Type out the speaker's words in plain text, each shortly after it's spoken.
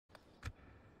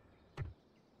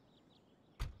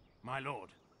my lord.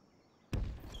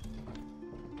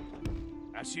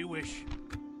 As you wish.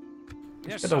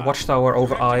 Let's get a watchtower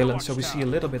over island so we see a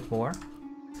little bit more.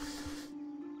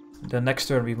 The next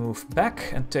turn we move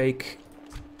back and take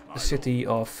the city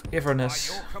of Inverness.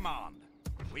 By your command,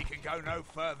 we can go no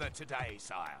further today,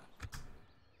 sire.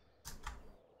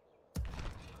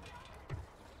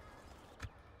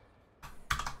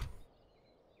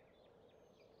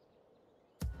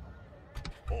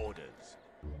 Orders.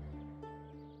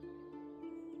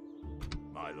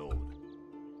 My lord.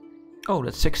 Oh,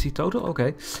 that's 60 total?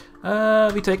 Okay.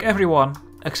 We take everyone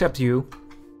except you.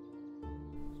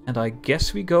 And I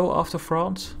guess we go after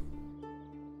France.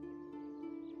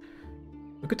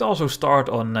 We could also start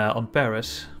on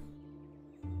Paris.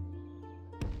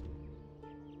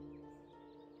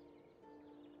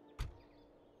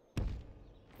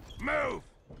 Move!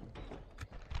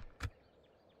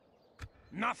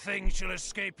 Nothing shall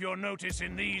escape your notice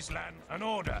in these lands. An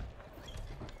order.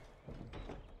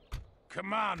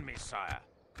 Command me, sire.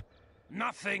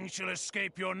 Nothing shall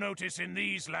escape your notice in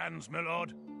these lands, my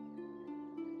lord.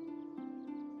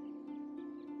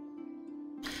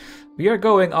 We are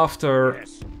going after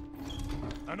Yes.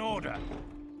 An order.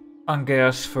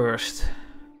 Angers first.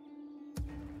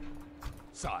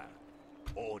 Sire.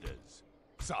 Orders.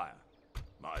 Sire.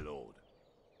 My lord.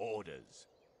 Orders.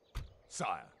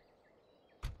 Sire.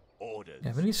 Orders.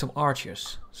 Yeah, we need some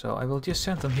archers, so I will just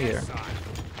send them here. Yes, sire.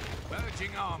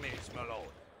 Merging armies, my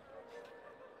lord.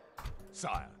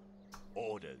 Sire.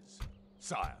 Orders.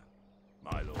 Sire.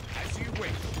 My lord. As you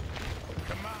wish.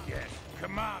 Command. Yes.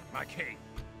 Command, my king.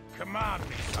 Command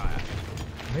me, sire.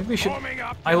 Maybe we should. Forming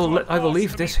up I will into a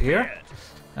leave force this to be here.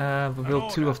 feared. We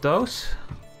build 2 of those.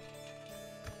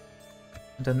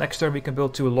 And then next turn we can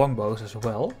build 2 longbows as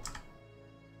well.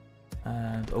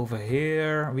 And over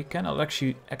here we can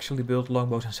actually build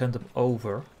longbows and send them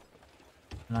over.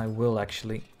 And I will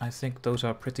actually. I think those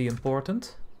are pretty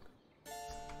important.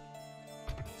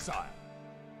 Sire.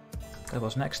 That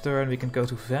was next turn. We can go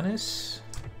to Venice.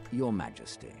 Your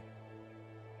Majesty.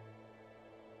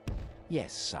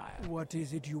 Yes, sire. What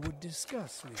is it you would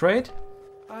discuss with Trade.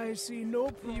 I see no...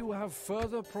 You have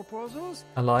further proposals?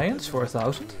 Alliance for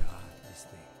 1,000.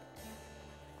 Listening.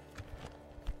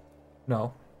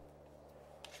 No.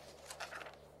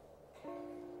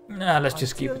 Nah, let's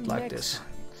just keep Until it like next this.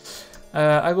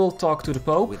 time. I will talk to the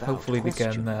Pope. Without Hopefully we can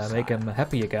question, make him sire.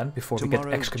 happy again before we get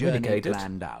Tomorrow's excommunicated. journey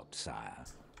planned out, sire.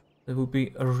 It would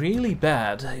be really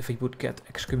bad if he would get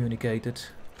excommunicated.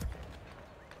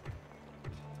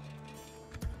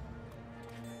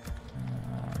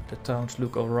 The towns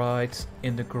look alright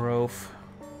in the grove.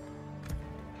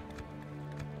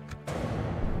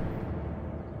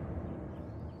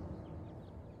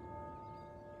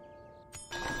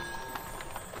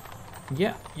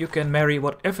 Yeah, you can marry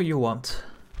whatever you want.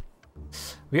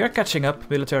 We are catching up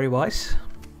military-wise.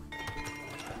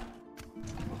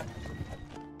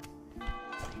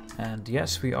 And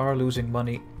yes, we are losing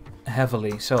money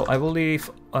heavily. So I will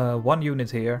leave 1 unit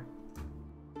here.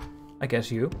 I guess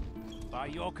you. By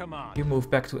your command. You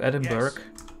move back to Edinburgh.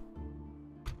 Yes.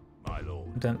 My lord.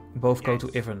 Then both go to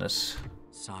Yes. Inverness.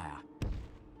 Sire.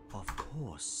 Of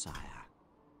course, sire.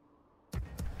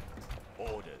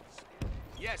 Orders.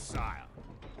 Yes, sire.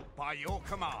 By your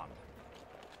command.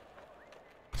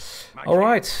 My king.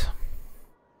 Alright.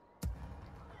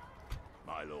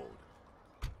 My lord.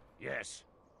 Yes.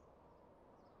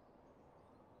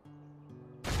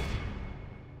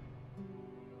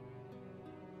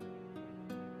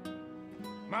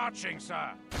 Marching,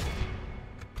 sire.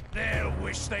 They'll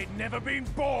wish they'd never been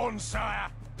born, sire.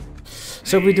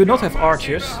 So we do not have Leave your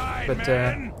mercy archers, behind, but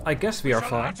men. I guess we are Shall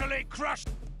fine. utterly crush.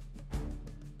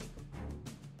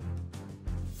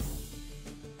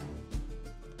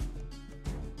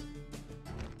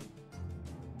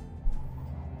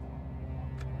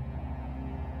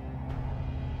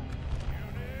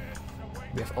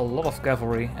 We have a lot of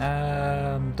cavalry.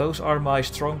 Those are my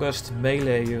strongest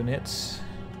melee units.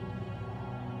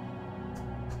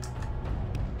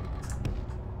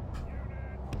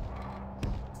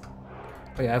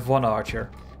 Oh yeah, I have 1 archer.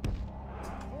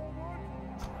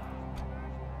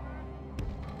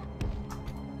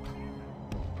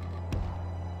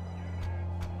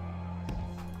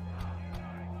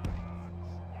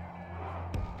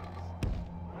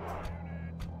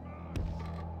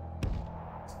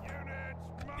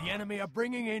 The enemy are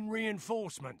bringing in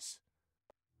reinforcements.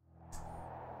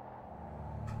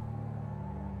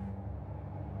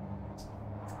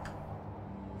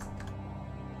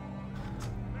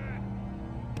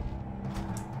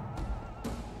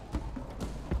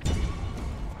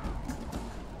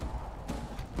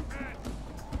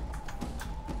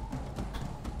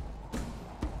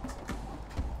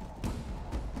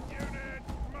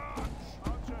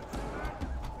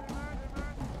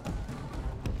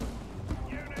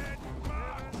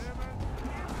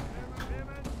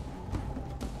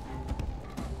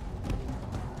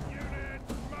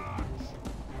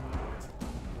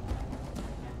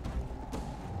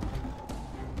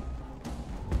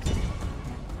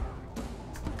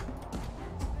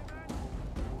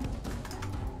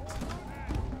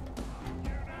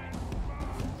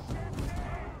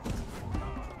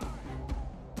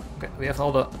 Okay, we have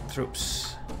all the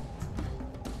troops.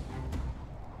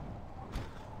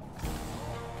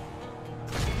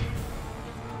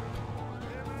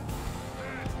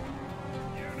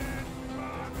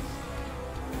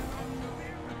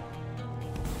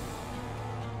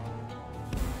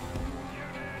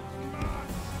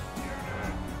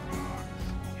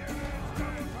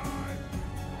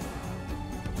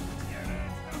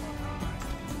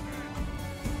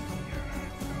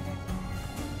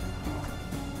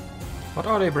 What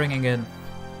are they bringing in?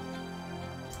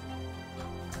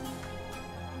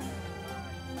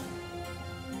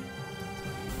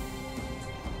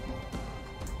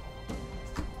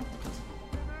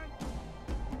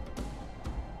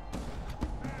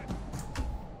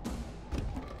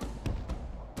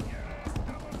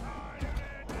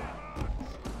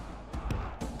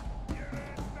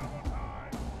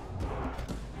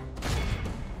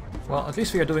 Well, at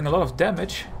least we are doing a lot of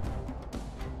damage.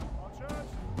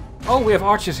 Oh, we have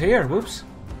archers here. Whoops.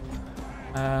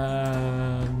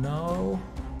 No.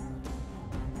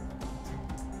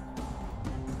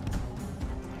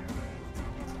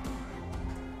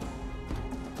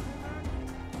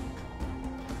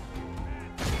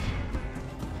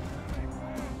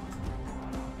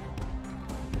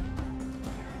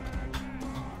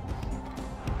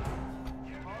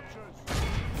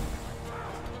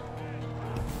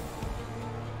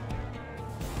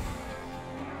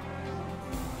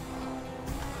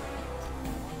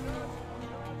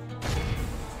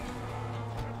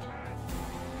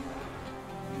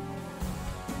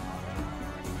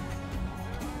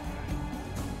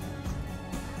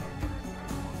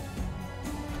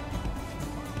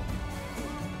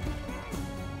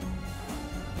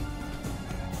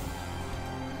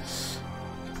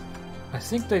 I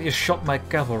think they just shot my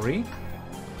cavalry.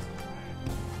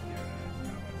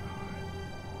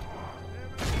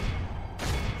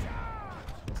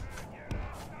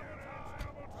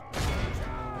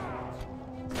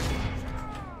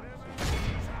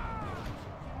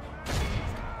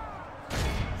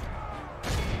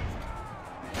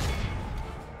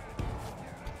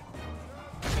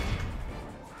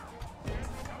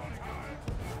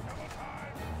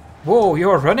 Whoa,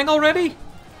 you're running already?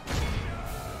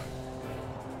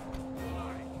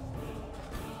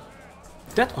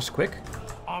 That was quick.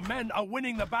 Our men are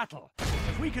winning the battle.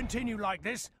 If we continue like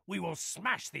this, we will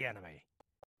smash the enemy.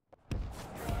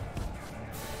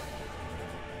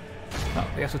 No,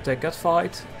 we have to take that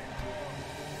fight.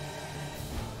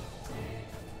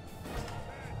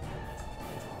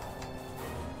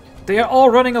 They are all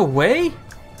running away?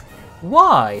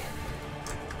 Why?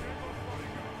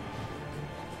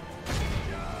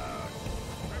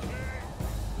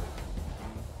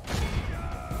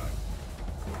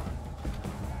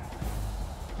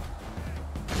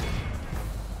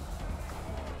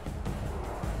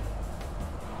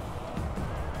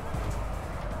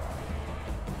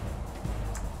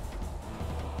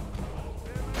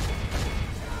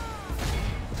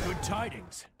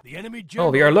 Tidings. The enemy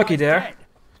Oh, we are lucky there dead.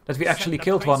 that we actually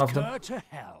killed one of them. To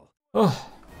hell.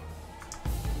 Oh.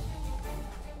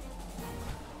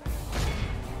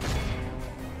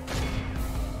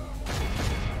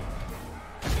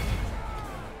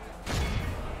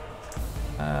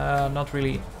 Not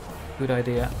really good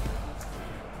idea.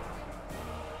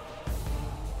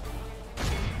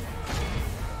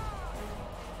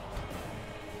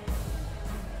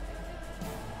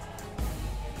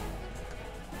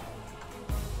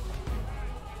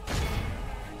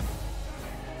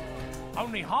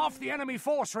 Only half the enemy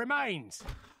force remains.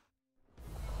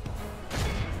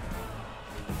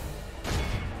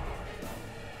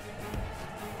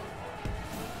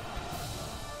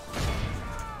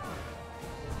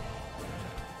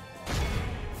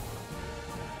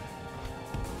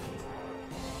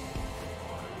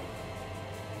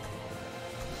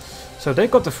 So they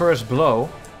got the first blow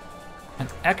and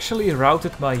actually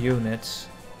routed my units.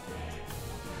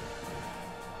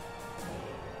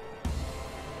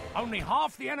 Only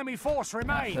half the enemy force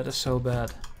remains. That is so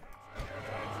bad.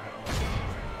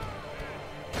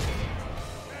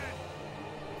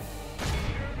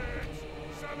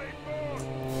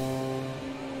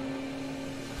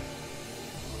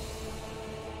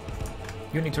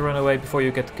 You need to run away before you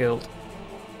get killed.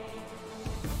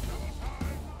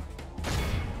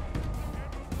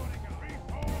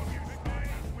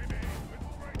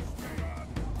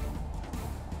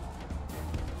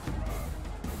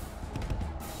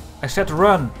 I said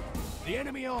run! The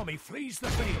enemy army flees the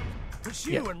field.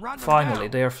 Pursue Yeah, and run them finally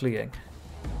down. they are fleeing.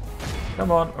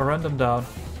 Come on, run them down.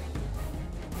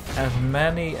 As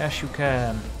many as you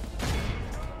can.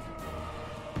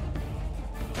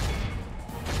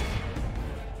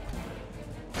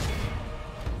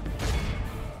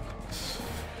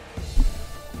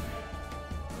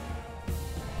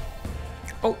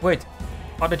 Oh, wait.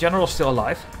 Are the generals still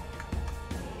alive?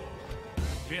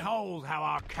 Behold how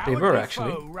our They were, cowardly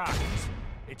actually. foe runs.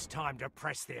 It's time to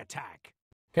press the attack.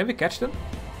 Can we catch them?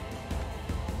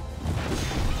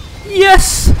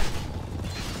 Yes!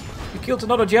 We killed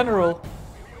another general.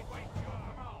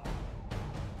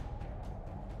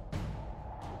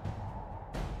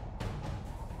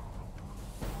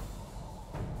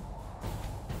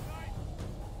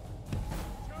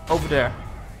 Over there.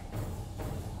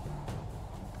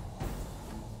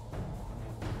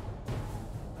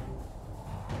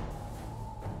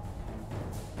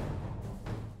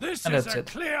 This And is that's a it.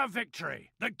 clear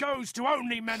victory that goes to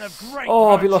only men of great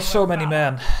Oh, we virtue lost so and many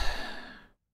valor. men.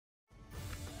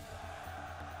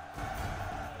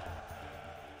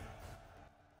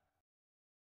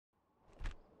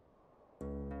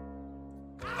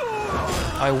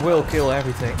 I will kill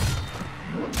everything.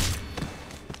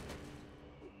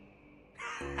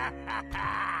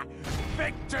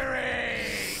 Victory!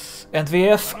 And we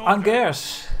have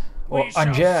Angers. Or We shall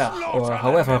Angers, slaughter or them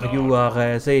however in you order.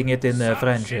 are saying it in Such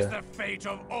French. is the fate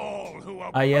of all who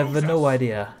I have oppose no us.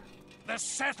 idea. The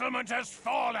settlement has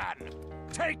fallen.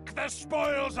 Take the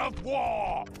spoils of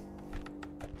war.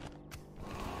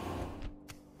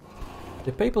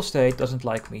 The Papal State doesn't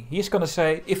like me. He's gonna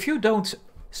say, if you don't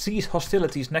cease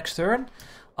hostilities next turn,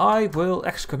 I will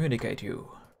excommunicate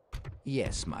you.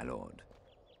 Yes, my lord.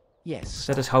 Yes,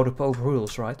 That is how the Pope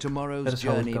rules, right? That tomorrow's is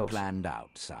how it journey goes. planned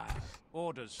out, sire.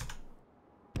 Orders.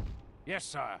 Yes,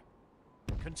 sire.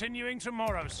 Continuing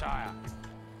tomorrow, sire.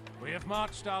 We have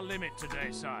marched our limit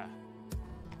today, sire.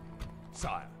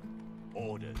 Sire,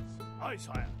 orders. Aye,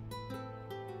 sire.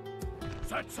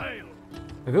 Set sail.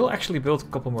 I will actually build a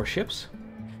couple more ships.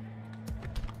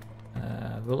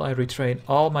 Will I retrain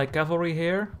all my cavalry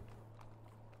here?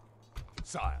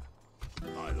 Sire,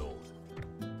 my lord.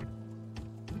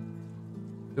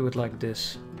 Do it like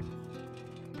this.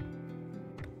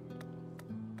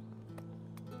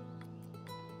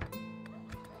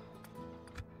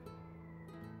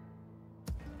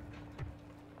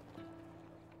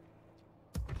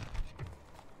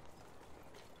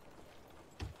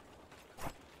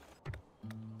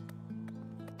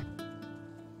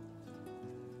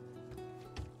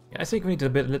 I think we need a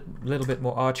little bit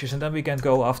more archers, and then we can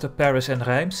go after Paris and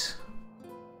Reims.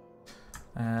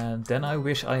 And then I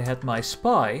wish I had my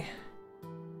spy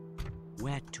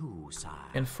Where to, sire?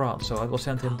 in France, so I will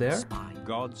send him there. Spy.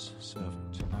 God's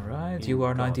servant. Alright, In you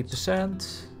are God's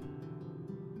 90%.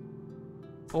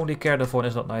 Only Caernarvon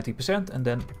is not 90%, and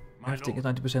then My everything is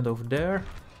lord. 90% over there.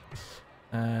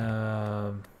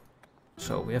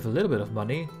 So we have a little bit of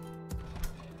money.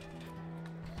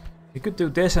 We could do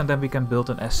this and then we can build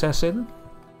an assassin.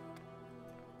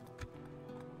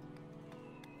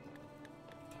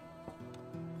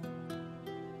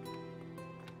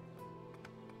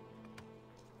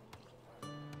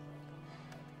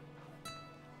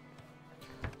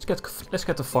 Let's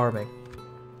get the farming.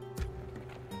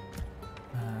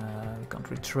 We can't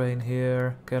retrain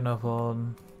here.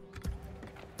 Caernarvon.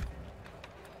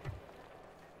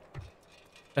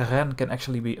 Rennes can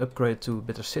actually be upgraded to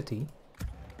Bitter City.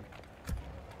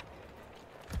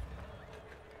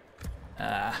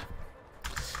 The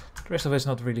rest of it is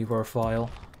not really worthwhile,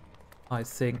 I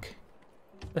think.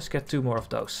 Let's get 2 more of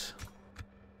those.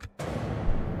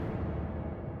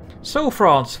 So,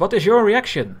 France, what is your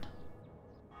reaction?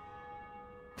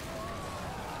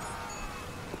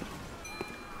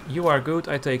 You are good,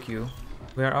 I take you.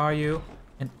 Where are you?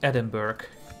 In Edinburgh.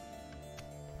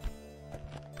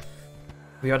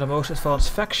 We are the most advanced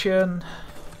faction.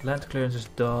 Land clearance is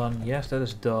done. Yes, that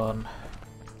is done.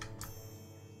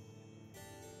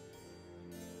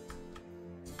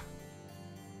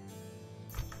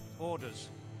 Orders.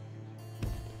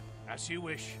 As you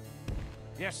wish.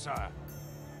 Yes, sire.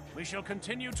 We shall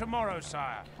continue tomorrow,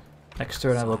 sire. Next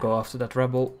turn I will go after that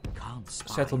rebel Can't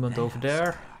spy settlement over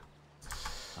there. sire.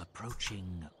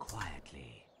 Approaching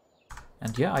quietly.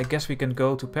 And yeah, I guess we can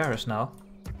go to Paris now.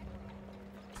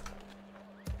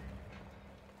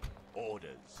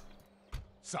 Orders.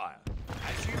 Sire,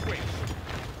 as you wish.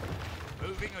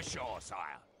 Moving ashore,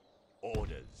 sire.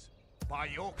 Orders. By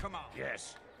your command.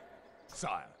 Yes.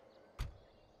 Sire.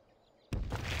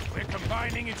 We're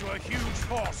combining into a huge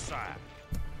force, sire.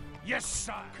 Yes,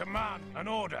 sire. Command and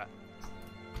order.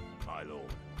 My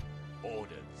lord.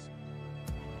 Orders.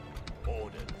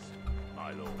 Orders.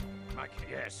 My lord.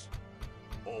 Yes.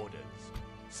 Orders.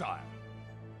 Sire.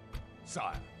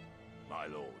 Sire. My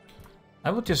lord. I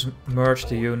will just merge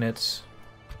the units.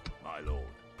 My lord.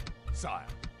 Sire.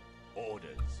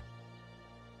 Orders.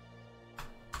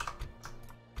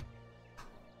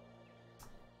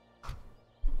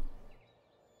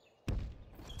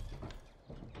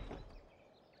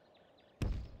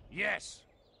 Yes.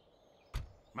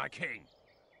 My king.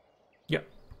 Yeah.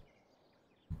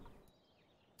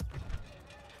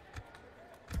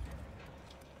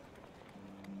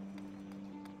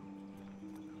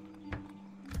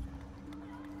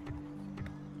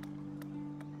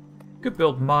 Could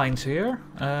build mines here.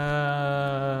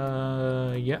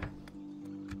 Yeah.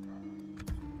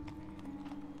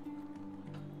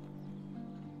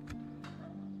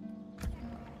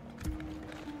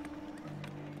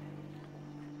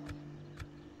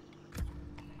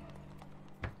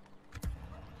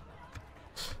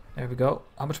 There we go.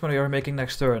 How much money are we making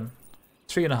next turn?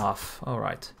 3.5.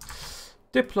 Alright.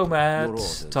 Diplomat.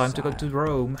 Orders, Time to go sire. to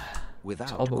Rome.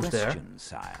 Without It's almost there. question,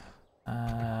 sire.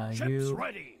 Ships You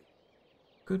ready.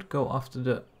 could go after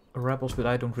the rebels, but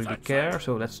I don't really care,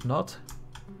 so let's not.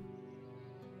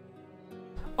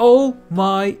 Oh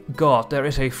my god, there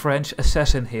is a French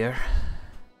assassin here.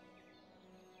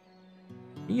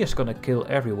 He is gonna kill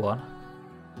everyone.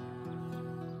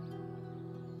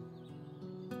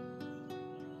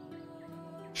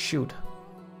 Shoot.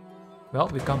 Well,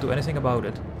 we can't do anything about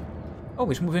it. Oh,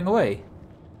 he's moving away.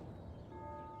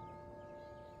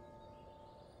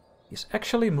 He's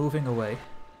actually moving away.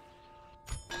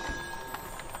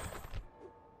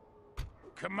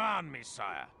 Command me,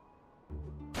 sire.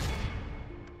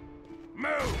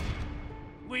 Move!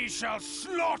 We shall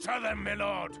slaughter them, my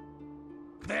lord.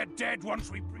 They're dead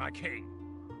once we... My king.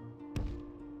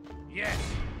 Yes.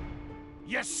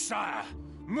 Yes, sire.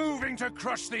 Moving to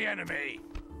crush the enemy.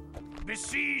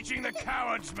 Besieging the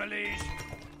cowards, my liege.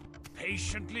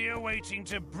 Patiently awaiting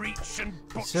to breach and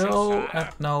butcher, So, sire.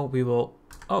 now we will...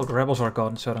 Oh, the rebels are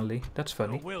gone suddenly. That's Your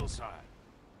funny. will, sire.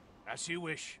 As you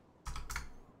wish.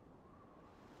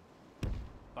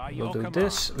 By We'll your do command.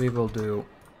 this, we will do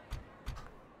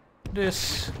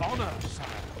this, Honor, sire.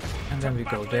 and then To we go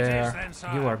battle it is there. then,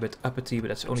 sire. You are a bit uppity, but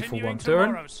that's only for Continuing one turn.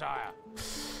 tomorrow, sire.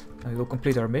 And we will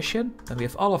complete our mission. Then we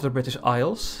have all of the British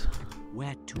Isles.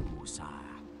 Where to, sire?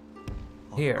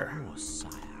 Of Here. course,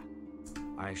 sire.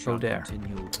 I shall there.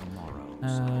 continue tomorrow,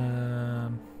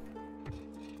 sire.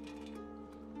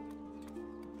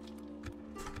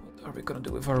 What are we gonna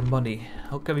do with our money?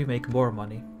 How can we make more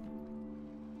money?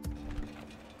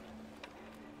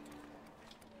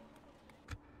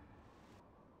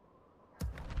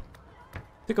 I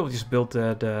think I'll just build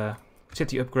the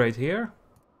city upgrade here.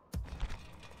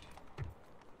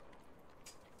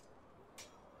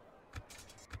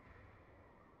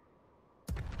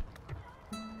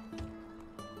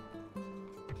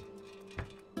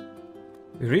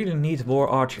 We really need more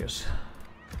archers.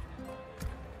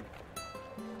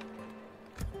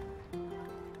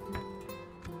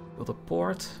 Build a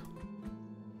port.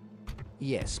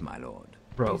 Yes, my lord.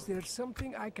 Bro, Is there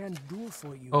something I can do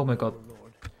for you? Oh my God.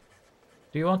 Lord?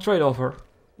 do you want trade offer?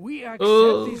 We accept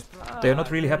this. They're not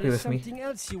really happy There with is me. Something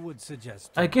else you would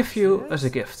suggest? I to give us, you yes? as a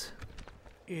gift.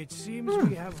 It seems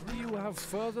you have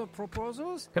further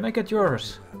proposals. Can I get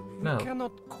yours? We No.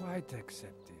 cannot quite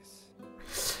accept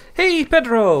this. Hey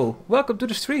Pedro! Welcome to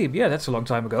the stream. Yeah, that's a long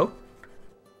time ago.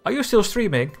 Are you still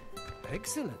streaming?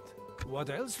 Excellent. What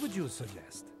else would you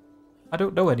suggest? I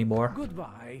don't know anymore.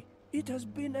 Goodbye. It has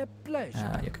been a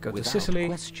pleasure. You can go to Without Sicily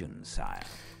question, sire.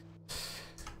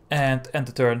 and end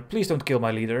the turn. Please don't kill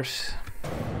my leaders.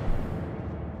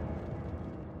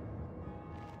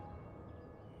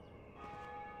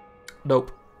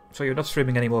 Nope. So you're not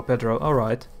streaming anymore, Pedro.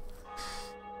 Alright.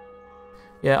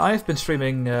 Yeah, I've been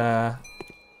streaming...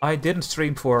 I didn't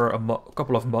stream for a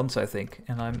couple of months, I think.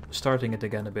 And I'm starting it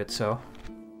again a bit, so...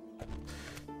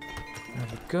 There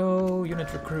we go.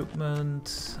 Unit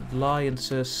recruitment.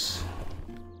 Alliances.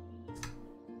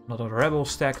 Another rebel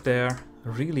stack there.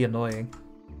 Really annoying.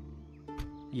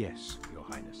 Yes, Your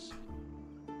Highness.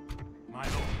 My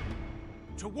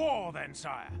lord. To war then,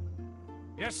 sire.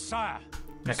 Yes, sire.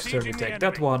 Next turn we Besieging the take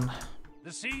that enemy. one.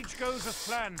 The siege goes as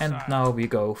planned, And sire. now we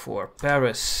go for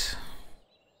Paris.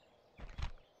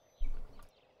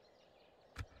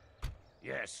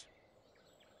 Yes.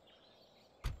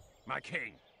 My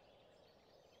king.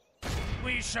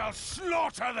 We shall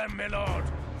slaughter them, my lord.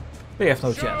 They have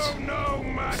no chance. Show no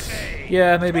mercy.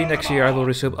 Yeah, maybe next year I will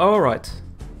resume. Alright.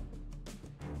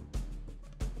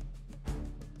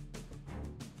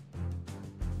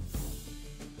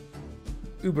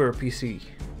 Uber PC.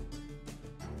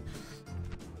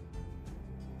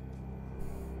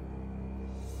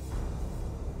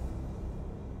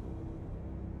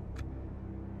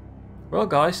 Well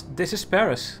guys, this is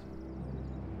Paris.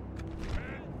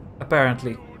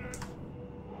 Apparently.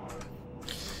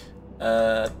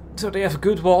 So they have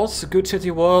good walls, good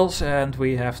city walls, and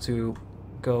we have to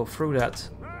go through that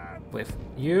with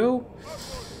you.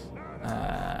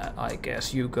 I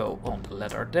guess you go on the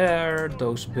ladder there.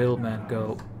 Those billmen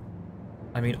go...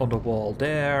 I mean on the wall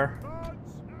there.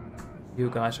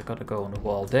 You guys are gonna go on the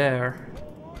wall there.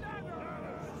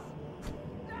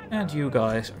 And you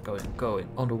guys are going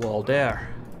on the wall there.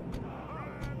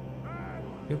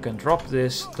 You can drop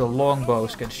this. The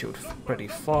longbows can shoot pretty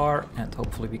far, and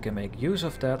hopefully we can make use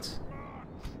of that.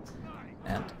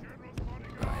 And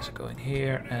you guys are going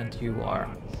here, and you are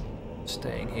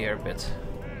staying here a bit.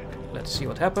 Let's see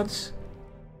what happens.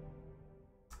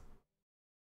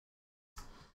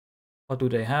 What do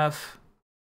they have?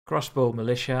 Crossbow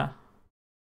militia.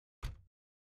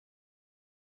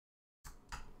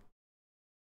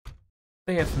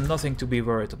 They have nothing to be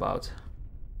worried about.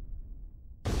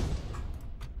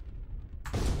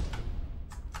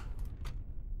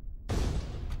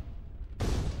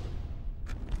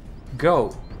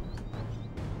 Go.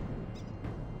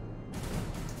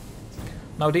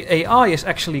 Now the AI is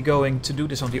actually going to do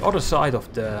this on the other side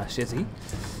of the city.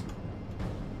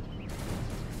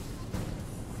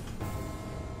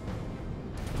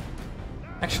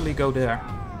 Actually go there.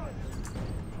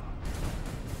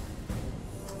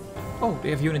 Oh, they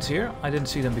have units here? I didn't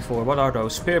see them before. What are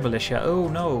those? Spear militia. Oh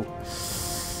no.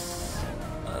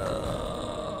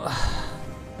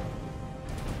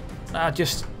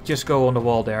 Just go on the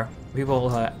wall there. We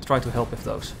will try to help with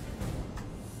those.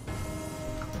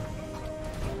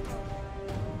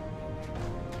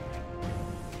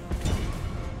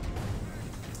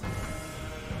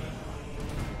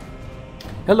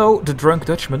 Hello, the drunk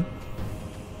Dutchman.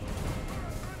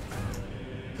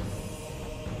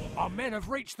 Our men have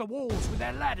reached the walls with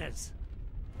their ladders.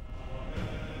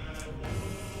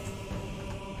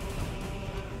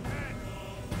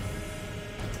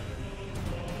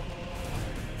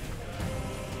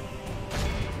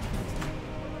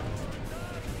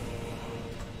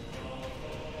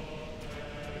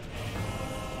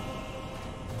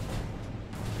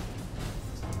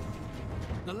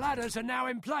 The ladders are now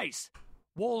in place.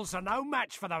 Walls are no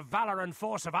match for the valor and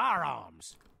force of our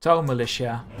arms. Town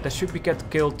militia. That should be get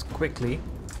killed quickly.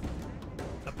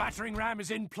 The battering ram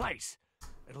is in place.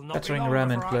 It'll not Battering be long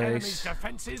ram in before our enemy's place.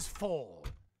 defenses fall.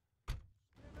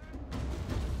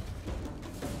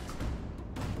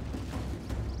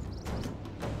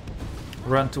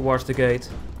 Run towards the gate.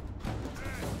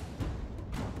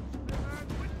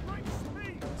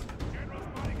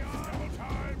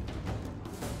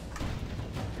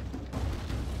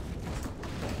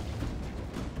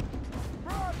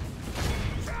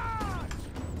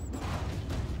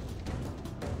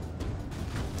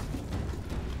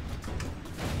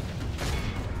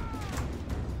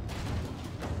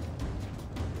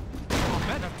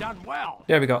 Done well.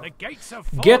 There we go. The gates have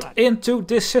fallen. Get into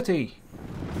this city.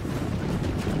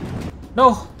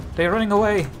 No, they're running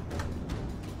away.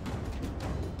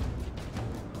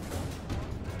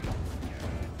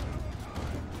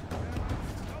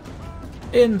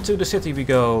 Into the city we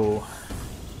go.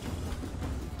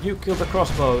 You kill the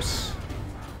crossbows.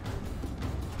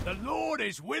 The Lord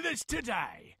is with us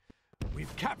today.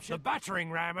 We've captured the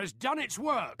battering ram has done its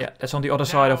work. Yeah, that's on the other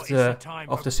side of Now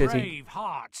is the city. brave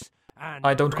hearts and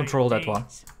I don't brave control that one.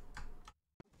 deeds.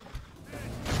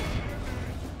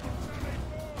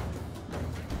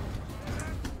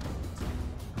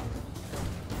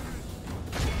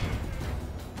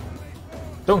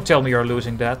 Don't tell me you're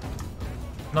losing that.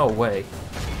 No way.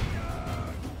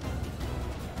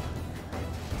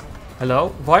 Hello?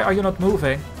 Why are you not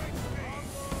moving?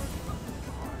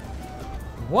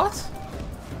 What?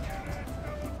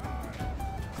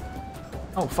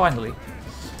 Oh, finally.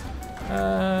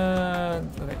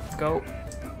 Okay, go.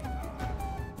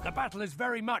 The battle is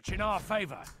very much in our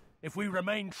favor. If we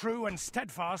remain true and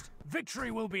steadfast,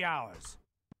 victory will be ours.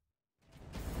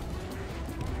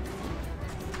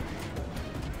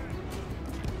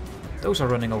 Those are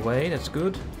running away, that's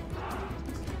good.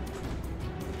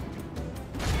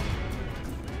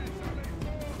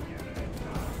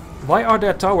 Why are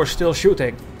their towers still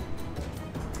shooting?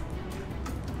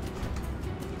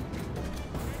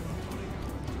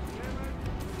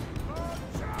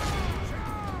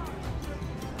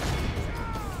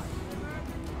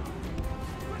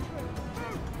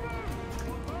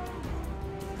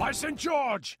 By St.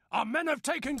 George, our men have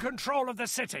taken control of the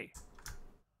city.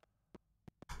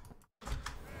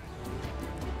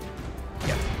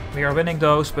 Yeah, we are winning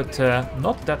those, but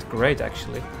not that great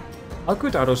actually. How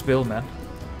good are those billmen?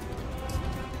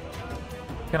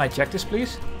 Can I check this,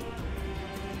 please?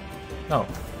 No.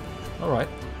 Alright.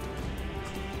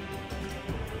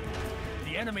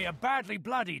 The enemy are badly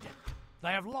bloodied.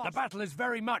 They have lost. The battle is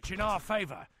very much in our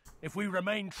favor. If we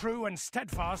remain true and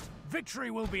steadfast, victory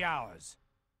will be ours.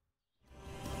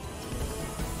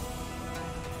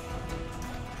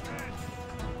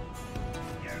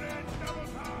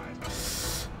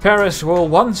 Paris will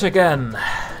once again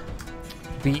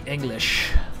be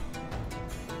English.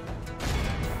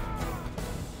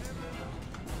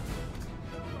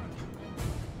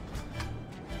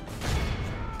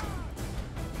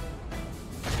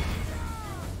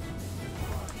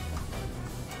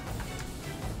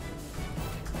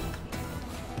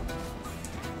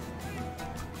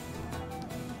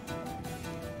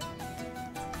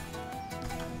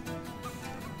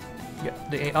 Yeah,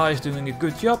 the AI is doing a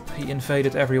good job. He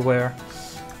invaded everywhere.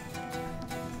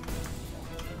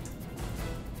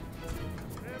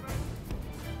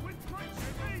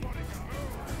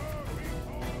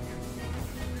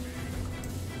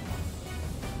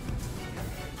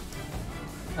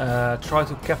 Try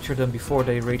to capture them before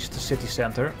they reach the city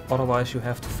center, otherwise you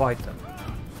have to fight them.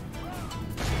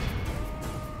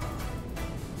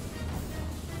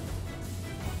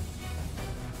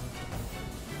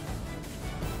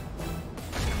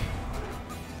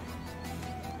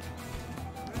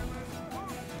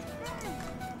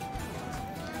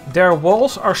 Their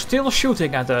walls are still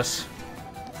shooting at us.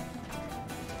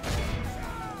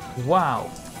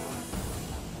 Wow.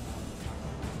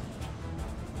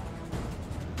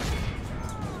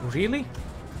 Really?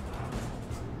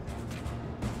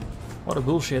 What a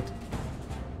bullshit.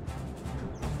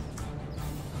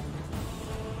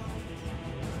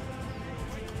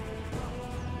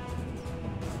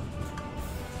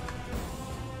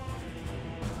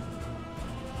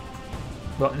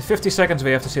 Well, in 50 seconds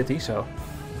we have the city, so...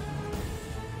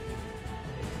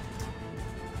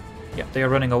 Yeah, they are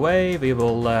running away. We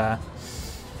will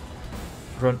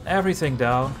run everything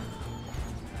down.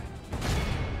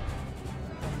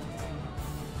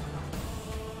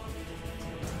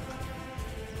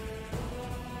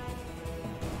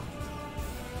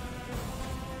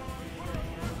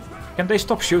 Can they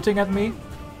stop shooting at me?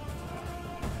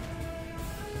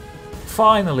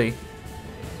 Finally!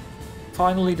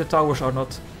 Finally the towers are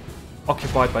not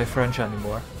occupied by French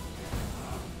anymore.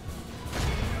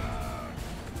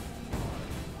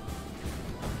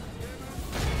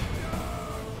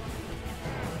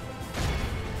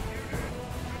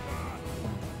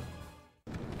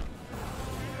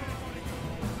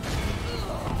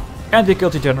 And they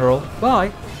killed the general.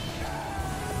 Bye!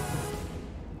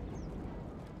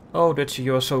 Oh, Dutchy,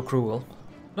 you are so cruel.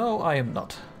 No, I am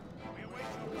not.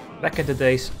 Back in the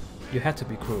days, you had to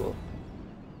be cruel.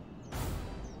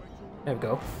 There we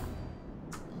go.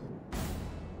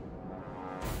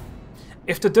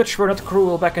 If the Dutch were not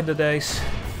cruel back in the days,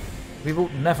 we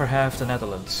would never have the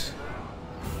Netherlands.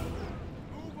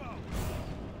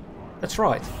 That's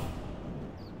right.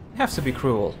 You have to be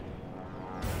cruel.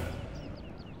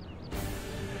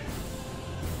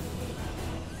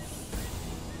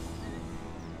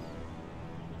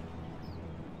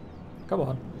 Come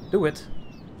on, do it.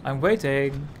 I'm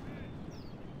waiting.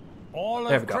 All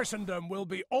There of we go. Christendom will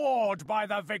be awed by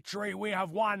the victory we have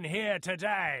won here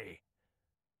today.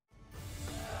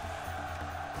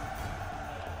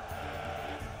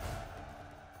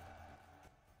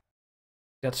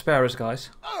 That's Paris, guys.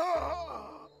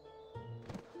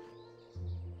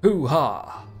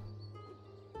 Hoo-ha!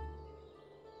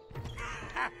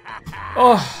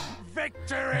 Oh,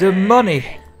 Victory! the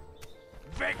money!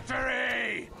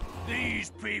 Victory!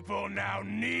 These people now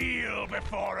kneel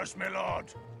before us, my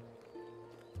lord.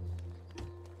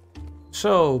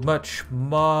 So much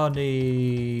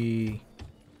money!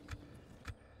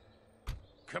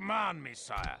 Command me,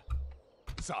 sire.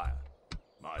 Sire,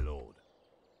 my lord.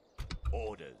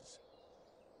 Orders.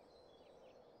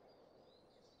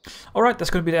 Alright, that's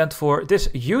going to be the end for this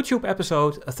YouTube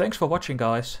episode. Thanks for watching,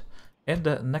 guys. In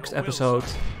the next episode,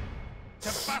 To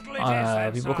battle it is,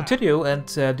 then, we will sire. continue and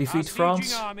defeat Our sieging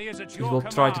France. army is at We your will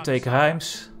try to command, take sire.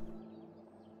 Reims.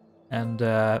 And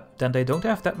then they don't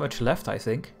have that much left, I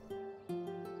think.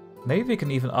 Maybe we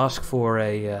can even ask for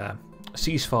a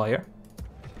ceasefire.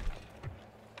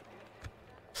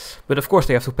 But of course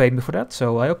they have to pay me for that,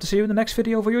 so I hope to see you in the next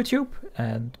video for YouTube,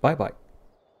 and bye bye.